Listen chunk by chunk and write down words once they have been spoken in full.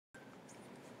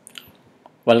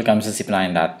Welcome sa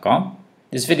zipline.com.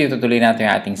 This video, tutuloy natin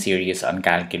yung ating series on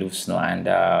calculus, no? And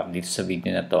dito sa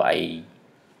video na to ay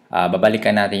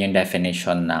babalikan natin yung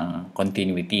definition ng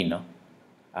continuity, no?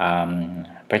 In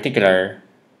particular,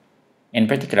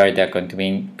 the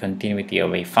continuity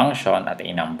of a function at a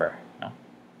number, no?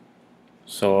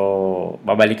 So,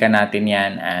 babalikan natin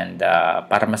yan and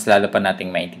para mas lalo pa nating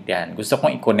maintindihan, gusto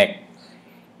kong i-connect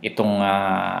itong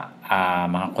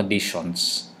mga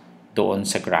conditions doon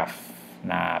sa graph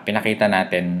na pinakita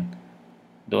natin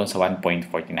doon sa 1.49,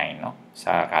 no?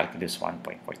 Sa calculus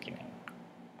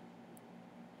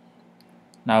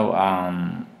 1.49. Now,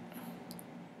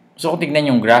 gusto ko tignan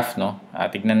yung graph, no?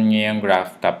 Tignan niyo yung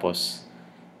graph, tapos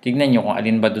tignan niyo kung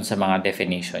alin ba doon sa mga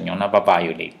definition yung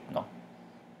nababiolate, no?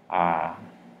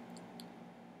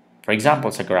 For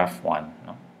example, sa graph 1,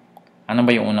 no? Ano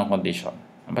ba yung unang condition?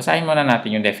 Basahin muna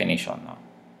natin yung definition, no?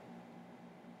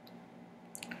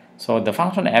 So the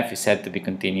function f is said to be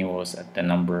continuous at the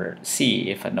number c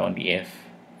if and only if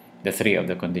the three of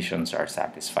the conditions are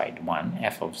satisfied. 1.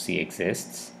 F of c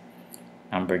exists.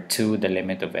 Number 2. The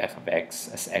limit of f of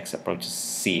x as x approaches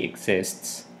c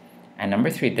exists. And number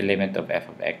 3. The limit of f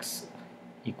of x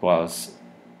equals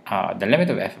the limit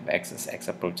of f of x as x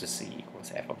approaches c equals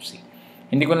f of c.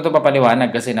 Hindi ko na ito papaliwanag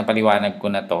kasi napaliwanag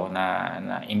ko na to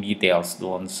na in details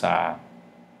doon sa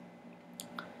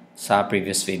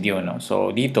previous video, no?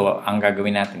 So dito ang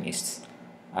gagawin natin is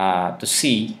to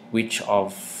see which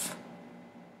of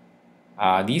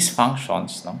these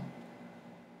functions, no,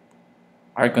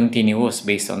 are continuous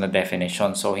based on the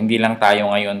definition. So hindi lang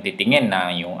tayo ngayon titingin na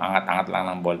yung angat-angat lang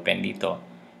ng ballpen dito.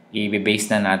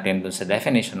 I-base na natin dun sa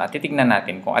definition at titignan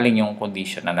natin kung alin yung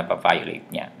condition na napaviolate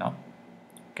niya, no?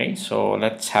 Okay, so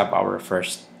let's have our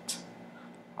first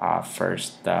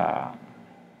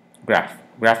graph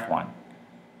 1.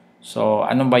 So,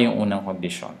 ano ba yung unang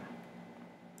condition?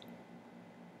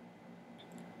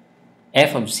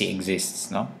 F of c exists,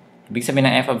 no? Ibig sabihin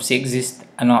ng f of c exists,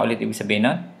 ano nga ulit ibig sabihin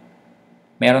nun?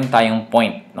 Meron tayong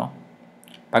point, no?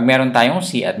 Pag meron tayong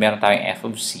c at meron tayong f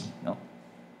of c, no?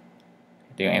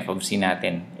 Ito yung f of c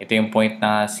natin. Ito yung point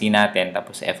na c natin,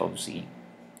 tapos f of c.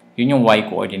 Yun yung y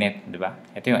coordinate, di ba?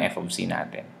 Ito yung f of c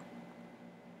natin.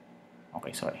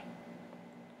 Okay, sorry.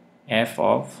 F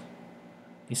of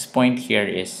this point here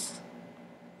is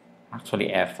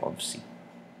actually f of c.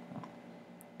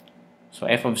 So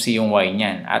f of c yung y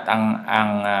niyan. At ang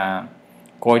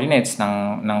coordinates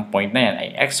ng point na yan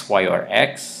ay x, y, or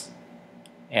x,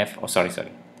 f, sorry,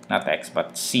 not x,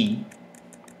 but c,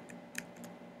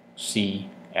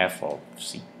 f of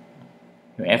c.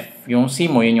 Yung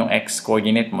c mo, yun yung x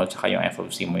coordinate mo, tsaka yung f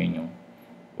of c mo, yun yung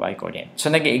y coordinate.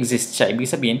 So nag-exist siya. Ibig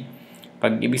sabihin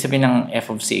ng f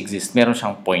of c exists, meron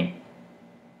siyang point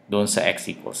doon sa x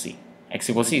equals c.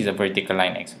 X equals c is a vertical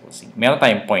line, x equals c. Meron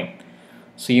tayong point.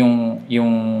 So,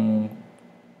 yung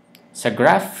sa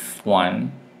graph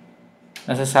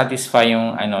 1, nasa-satisfy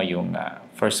yung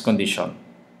first condition.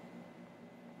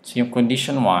 So, yung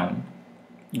condition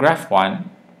 1, graph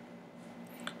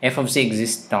 1, f of c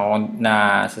exists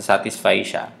na satisfy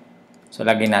siya. So,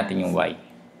 lagyan natin yung y.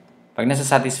 Pag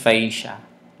nasa-satisfy siya,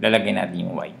 lalagyan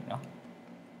natin yung y, no?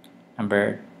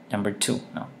 Number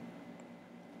 2, no?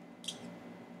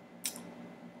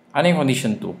 Ano yung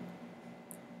condition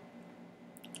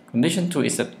 2? Condition 2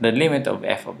 is that the limit of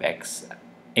f of x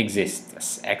exists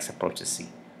as x approaches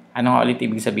c. Ano nga ulit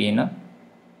ibig sabihin nun?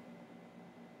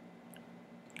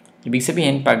 Ibig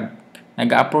sabihin, pag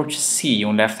nag-approach c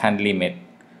yung left-hand limit,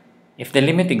 if the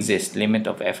limit exists, limit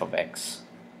of f of x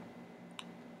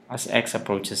as x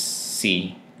approaches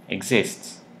c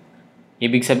exists,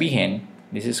 ibig sabihin,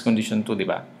 this is condition 2, di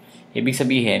ba? Ibig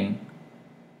sabihin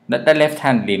that the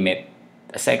left-hand limit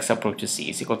as x approaches c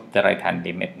is equal to the right-hand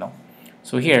limit, no?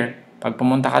 So here, pag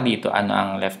pumunta ka dito, ano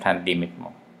ang left-hand limit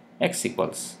mo? X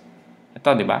equals.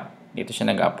 Ito, di ba? Dito siya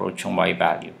nag-approach yung y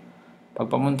value. Pag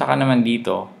pumunta ka naman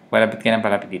dito, palapit ka na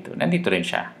palapit dito, nandito rin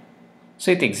siya.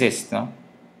 So it exists, no?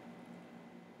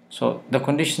 So the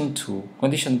condition 2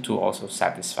 also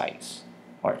satisfies.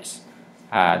 Or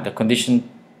the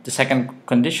second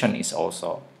condition is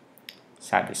also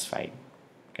satisfied.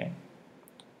 Okay?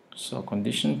 So,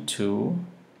 condition 2,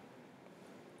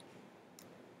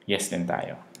 yes din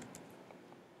tayo.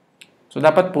 So,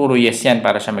 dapat puro yes yan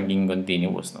para siya maging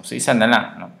continuous, no? So, isa na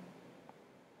lang, no?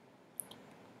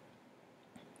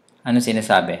 Ano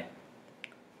sinasabi?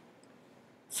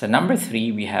 Sa number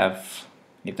 3, we have,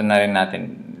 dito na rin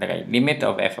natin lagay, limit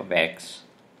of f of x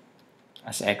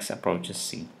as x approaches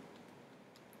c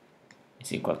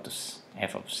is equal to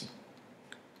f of c.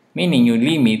 Meaning,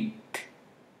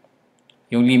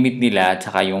 yung limit nila at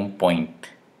saka yung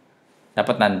point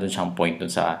dapat nandun siyang point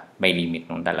dun sa may limit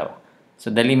ng dalawa.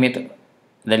 So, the limit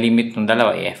ng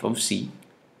dalawa ay f of c.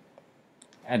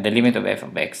 And the limit of f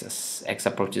of x as x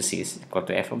approaches c is equal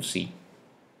to f of c.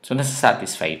 So,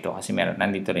 nasa-satisfy ito kasi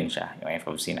nandito rin siya, yung f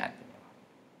of c natin.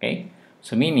 Okay?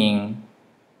 So, meaning,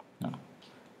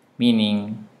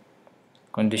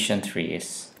 condition 3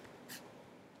 is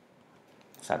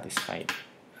satisfied.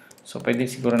 So, pwede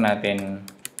siguro natin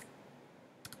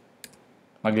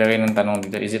maglagay ng tanong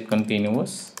dito, is it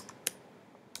continuous?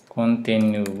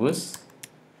 Continuous.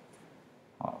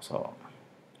 So,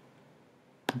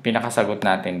 ang pinakasagot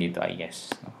natin dito ay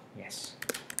yes. Yes.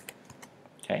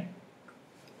 Okay?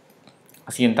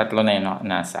 Kasi yung tatlo na yun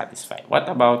na-satisfy. What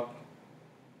about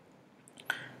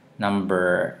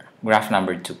graph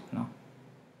number 2? No?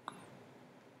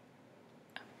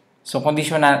 So,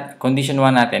 condition 1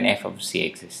 natin, f of c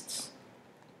exists.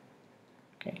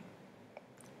 Okay.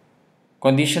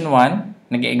 Condition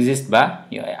 1, nag-exist ba?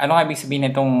 Ano nga ibig sabihin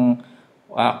nitong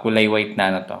kulay white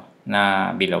na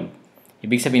na bilog?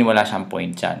 Ibig sabihin wala siyang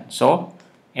point dyan. So,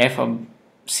 f of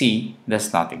c does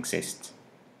not exist.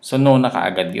 So, no na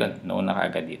kaagad yun. No na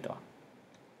kaagad dito.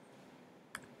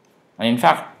 And in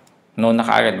fact, no na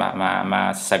kaagad,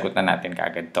 masasagot na natin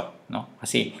kaagad to. No?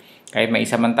 Kasi, kahit may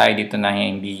isa man tayo dito na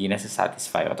hindi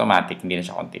nasa-satisfy, automatic, hindi na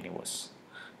siya continuous.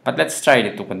 But let's try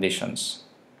the two conditions.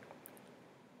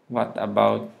 What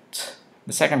about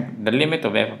the limit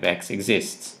of f of x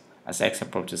exists as x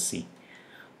approaches c.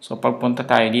 So, pagpunta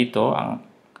tayo dito,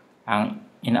 ang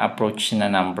ina-approach na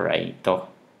number ay ito.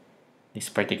 This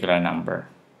particular number.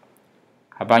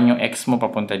 Habang yung x mo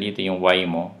papunta dito, yung y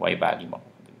mo, y value mo.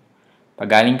 Pag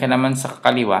galing ka naman sa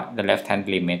kaliwa, the left-hand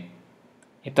limit,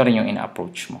 ito rin yung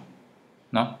ina-approach mo.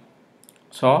 No?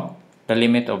 So, the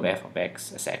limit of f of x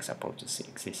as x approaches c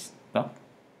exists. No?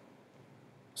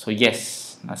 So,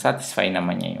 yes, na-satisfy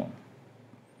naman niya yung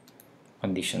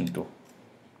condition 2.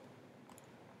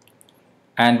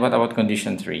 And what about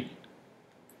condition 3?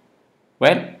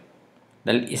 Well,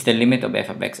 is the limit of f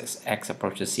of x as x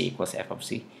approaches c equals f of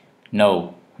c?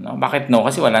 No. No? Bakit no?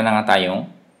 Kasi wala na nga tayong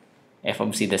f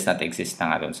of c does not exist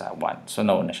na nga dun sa 1. So,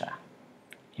 no na siya.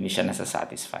 Hindi siya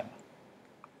nasa-satisfy.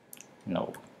 No.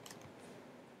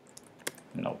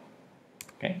 No.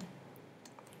 Okay?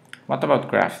 What about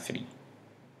graph 3?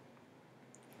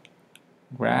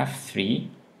 Graph 3.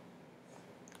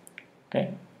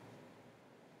 Okay.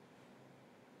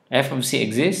 F of c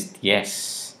exists?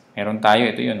 Yes. Meron tayo.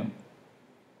 Ito yun.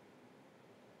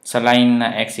 Sa line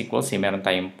na x equals c, meron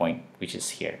tayong point, which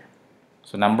is here.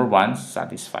 So, number 1,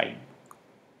 satisfied.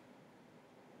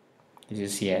 This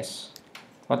is yes.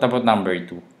 What about number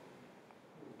 2?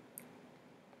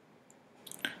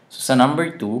 So, sa number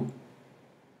 2,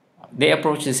 they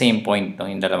approach the same point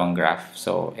in dalawang graph.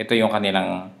 So, ito yung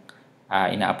kanilang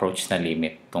ina-approach na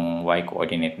limit, itong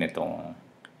y-coordinate nitong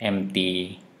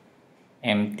empty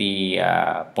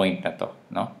point na to,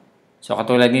 no? So,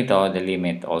 katulad nito, the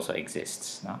limit also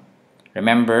exists, no?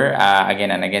 Remember,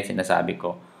 again and again, sinasabi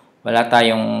ko, wala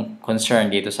tayong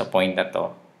concern dito sa point na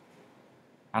to.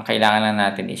 Ang kailangan lang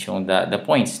natin is yung the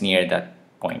points near that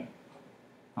point.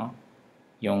 No?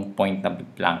 Yung point na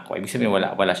blanco. Ibig sabihin,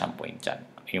 wala siyang point dyan.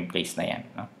 Yung place na yan,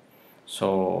 no? So,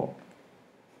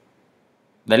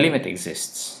 the limit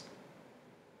exists.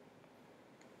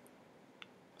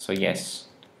 So, yes.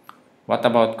 What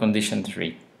about condition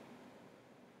 3?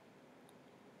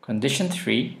 Condition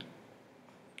 3,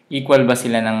 equal ba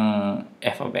sila ng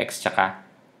f of x tsaka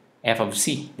f of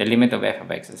c? The limit of f of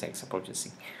x as x approaches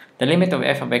c. The limit of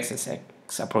f of x as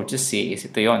x approaches c is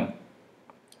ito yon.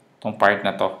 Itong part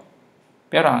na to.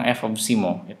 Pero ang f of c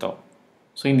mo, ito.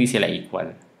 So, hindi sila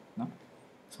equal. No?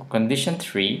 So, condition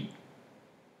 3,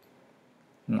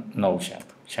 no siya.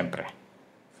 Siyempre.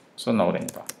 So, no rin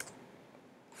ito.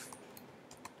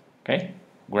 Okay?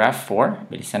 Graph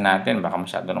 4, bilisan natin. Baka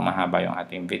masyado nang mahaba yung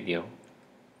ating video.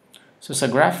 So,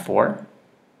 sa graph 4,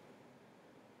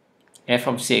 f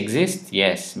of c exists?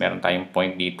 Yes. Meron tayong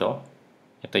point dito.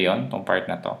 Ito yon, itong part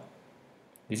na to.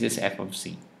 This is f of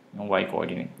c, yung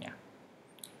y-coordinate niya.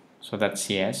 So, that's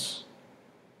yes.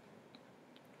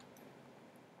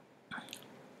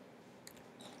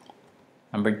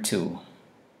 Number 2.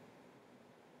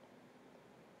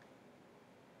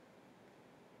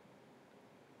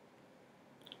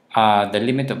 The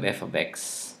limit of f of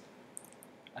x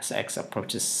as x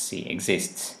approaches c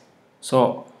exists.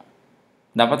 So,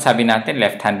 dapat sabi natin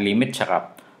left-hand limit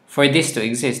tsaka for this to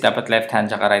exist, dapat left-hand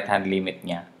tsaka right-hand limit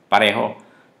niya. Pareho.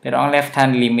 Pero ang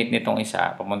left-hand limit nitong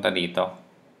isa, papunta dito.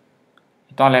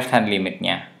 Ito ang left-hand limit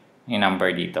niya. Yung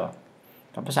number dito.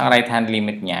 Tapos ang right-hand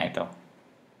limit niya, ito.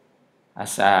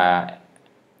 As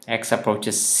x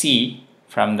approaches c,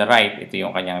 from the right, ito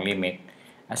yung kanyang limit.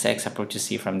 As x approaches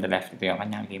c from the left, ito yung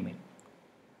kanyang limit.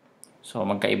 So,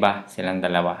 magkaiba silang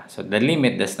dalawa. So, the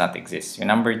limit does not exist. Yung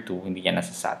number 2, hindi yan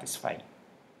nasa-satisfy.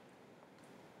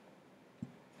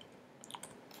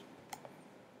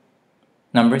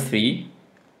 Number 3,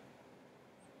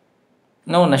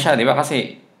 no na siya, di ba?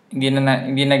 Kasi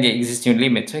hindi nag-exist yung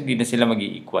limit. So, hindi na sila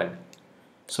mag-i-equal.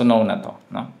 So, no na to,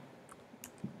 no?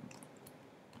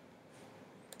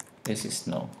 This is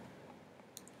no.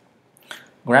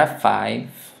 Graph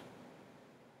 5.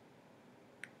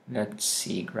 Let's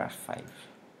see graph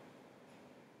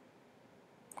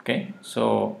 5. Okay?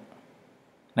 So,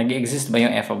 nag-exist ba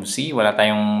yung f of c? Wala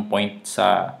tayong point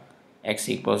sa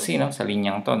x equals c, no? Sa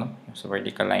linyang to, no? Sa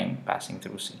vertical line passing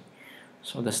through c.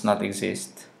 So, does not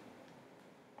exist.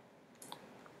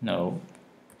 No.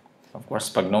 Of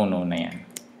course, pag no, no na yan.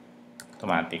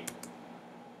 Automatic.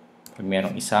 Pag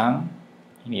merong isang,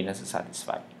 hindi na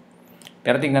satisfy.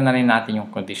 Pero tignan na rin natin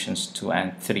yung conditions 2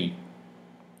 and 3.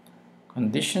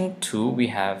 Condition 2,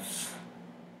 we have,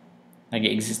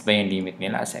 nag-exist ba yung limit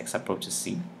nila as x approaches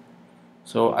c?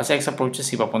 So, as x approaches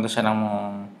c, papunta siya ng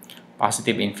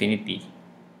positive infinity.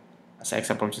 As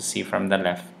x approaches c from the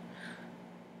left.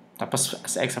 Tapos,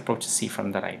 as x approaches c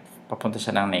from the right, papunta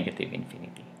siya ng negative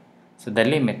infinity. So, the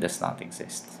limit does not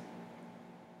exist.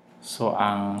 So,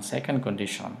 ang second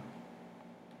condition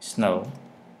is no.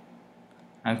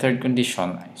 Ang third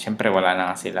condition, siyempre wala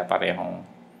na sila parehong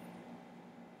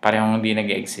hindi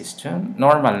nag-exist.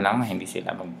 Normal lang na hindi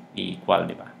sila mag-equal,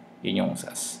 di ba? Yun yung sa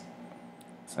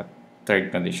third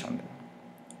condition.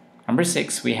 Number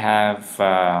 6, we have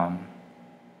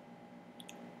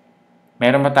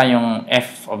meron ba tayong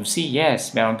f of c?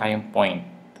 Yes, meron tayong point.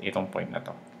 Itong point na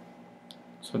to.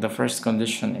 So, the first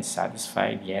condition is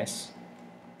satisfied, yes.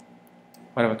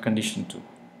 What about condition 2?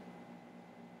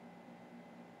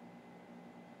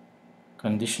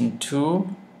 Condition 2,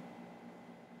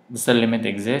 does the limit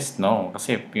exist? No.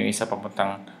 Kasi yung isa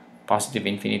papuntang positive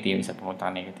infinity, yung isa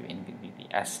papuntang negative infinity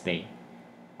as they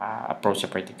approach a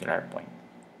particular point.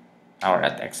 Or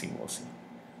at x equals c.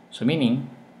 So, meaning,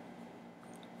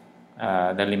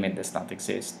 the limit does not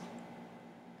exist.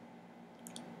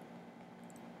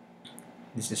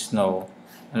 This is no.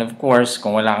 And of course,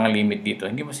 kung wala kang limit dito,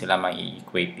 hindi mo sila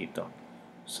ma-equate dito.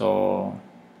 So,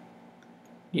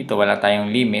 dito wala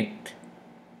tayong limit.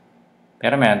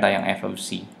 Pero meron tayong f of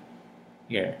c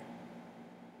here.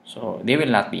 So, they will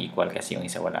not be equal kasi yung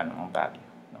isa wala namang value.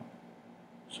 No?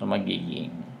 So,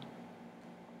 magiging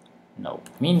no.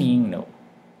 Meaning no.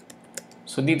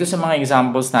 So, dito sa mga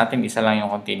examples natin, isa lang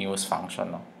yung continuous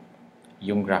function. No?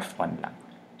 Yung graph 1 lang.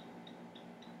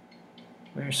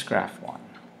 Where's graph 1?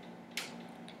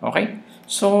 Okay?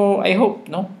 So, I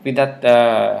hope, no, with that,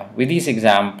 with these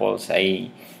examples, ay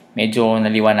medyo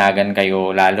naliwanagan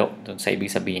kayo lalo dun sa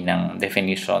ibig sabihin ng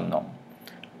definition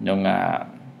ng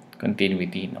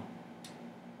continuity, no.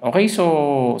 Okay,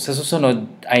 so sa susunod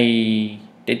ay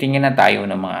titingnan na tayo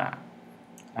ng mga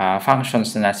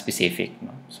functions na specific,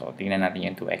 no. So, tingnan natin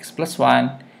yung 2x plus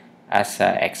 1 as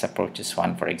x approaches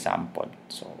 1, for example.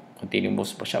 So,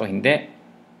 continuous po siya o hindi.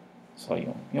 So,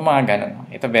 yung mga ganun. No?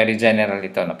 Ito, very general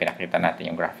ito. No? Pinakita natin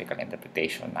yung graphical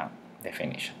interpretation ng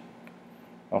definition.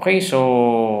 Okay, so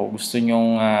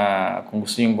kung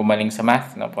gusto nyong gumaling sa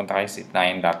math, no, punta kayo sa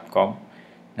zip9.com.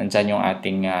 Nandyan yung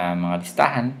ating mga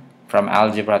listahan from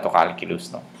algebra to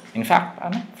calculus. No? In fact,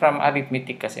 from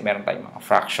arithmetic kasi meron tayong mga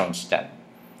fractions dyan.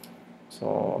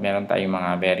 So, meron tayong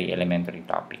mga very elementary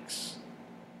topics.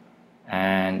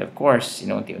 And of course,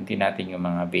 unti-unti natin yung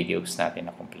mga videos natin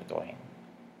na kumpletuhin.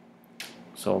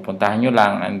 So, puntahan nyo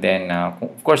lang and then,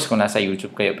 of course, kung nasa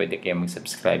YouTube kayo, pwede kayo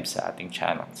mag-subscribe sa ating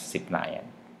channel, sa Zip9.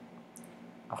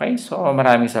 Okay, so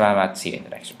maraming salamat. See you in the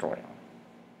next tutorial.